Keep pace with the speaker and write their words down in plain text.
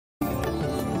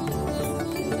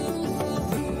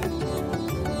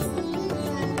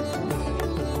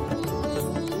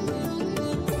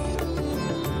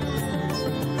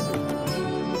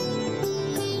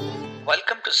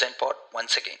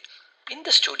once again. In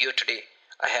the studio today,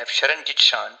 I have Sharanjit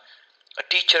Shan, a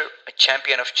teacher, a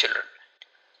champion of children.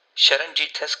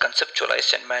 Sharanjit has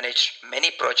conceptualized and managed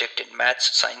many projects in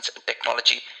maths, science, and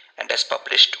technology and has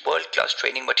published world-class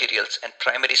training materials and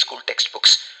primary school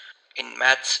textbooks in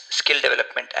maths, skill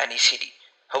development, and ECD.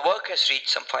 Her work has reached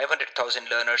some 500,000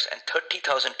 learners and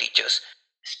 30,000 teachers.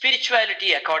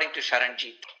 Spirituality according to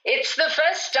Sharanjit. It's the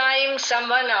first time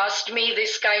someone asked me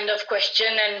this kind of question,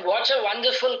 and what a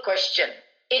wonderful question.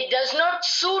 It does not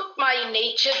suit my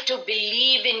nature to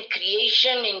believe in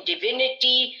creation, in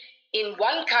divinity, in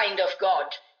one kind of God.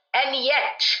 And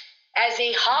yet, as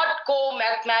a hardcore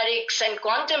mathematics and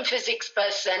quantum physics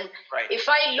person, if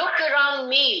I look around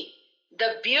me,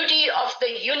 the beauty of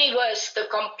the universe, the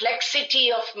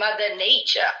complexity of Mother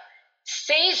Nature,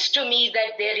 says to me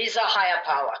that there is a higher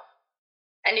power.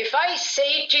 And if I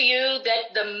say to you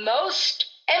that the most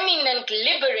eminent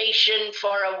liberation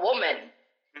for a woman,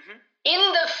 in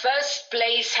the first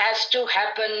place has to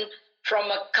happen from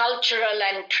a cultural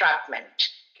entrapment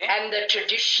and the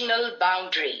traditional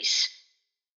boundaries.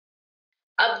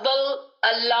 Abbal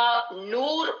Allah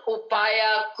Noor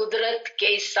Upaya Kudrat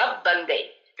ke sab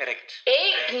bande. Correct.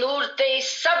 Ek noor te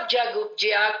sab jag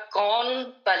upjya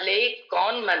kaun pale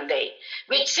kaun mande,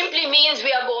 which simply means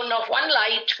we are born of one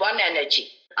light, one energy.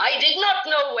 I did not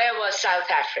know where was South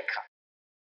Africa.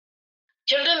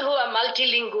 Children who are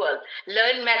multilingual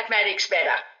learn mathematics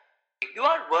better. You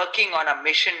are working on a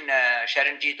mission,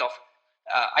 Sharanjit, of,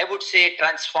 I would say,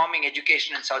 transforming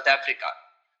education in South Africa.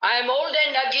 I am old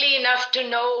and ugly enough to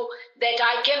know that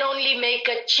I can only make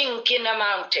a chink in a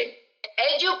mountain.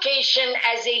 Education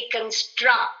as a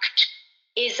construct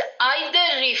is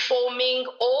either reforming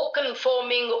or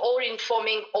conforming or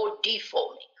informing or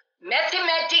deforming.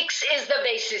 Mathematics is the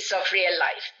basis of real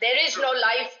life. There is no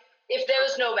life if there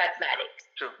was no mathematics.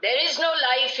 True. There is no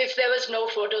life if there was no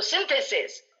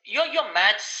photosynthesis. Your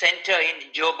maths center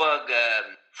in Joburg,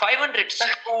 500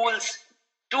 schools,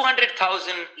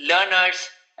 200,000 learners,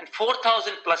 and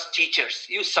 4,000 plus teachers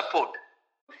you support.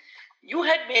 You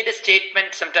had made a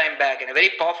statement some time back, and a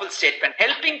very powerful statement,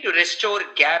 helping to restore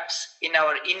gaps in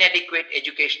our inadequate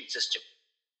education system.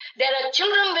 There are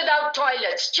children without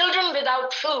toilets, children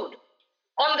without food.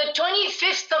 On the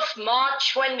 25th of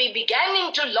March, when we began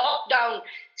into lockdown,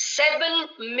 7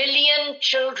 million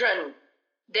children,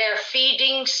 their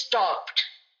feeding stopped.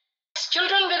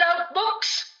 Children without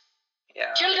books.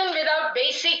 Yeah. Children without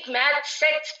basic math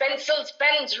sets, pencils,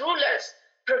 pens, rulers,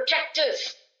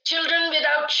 protectors. Children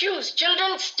without shoes.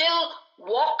 Children still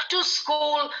walk to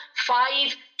school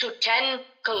 5 to 10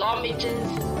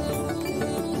 kilometers.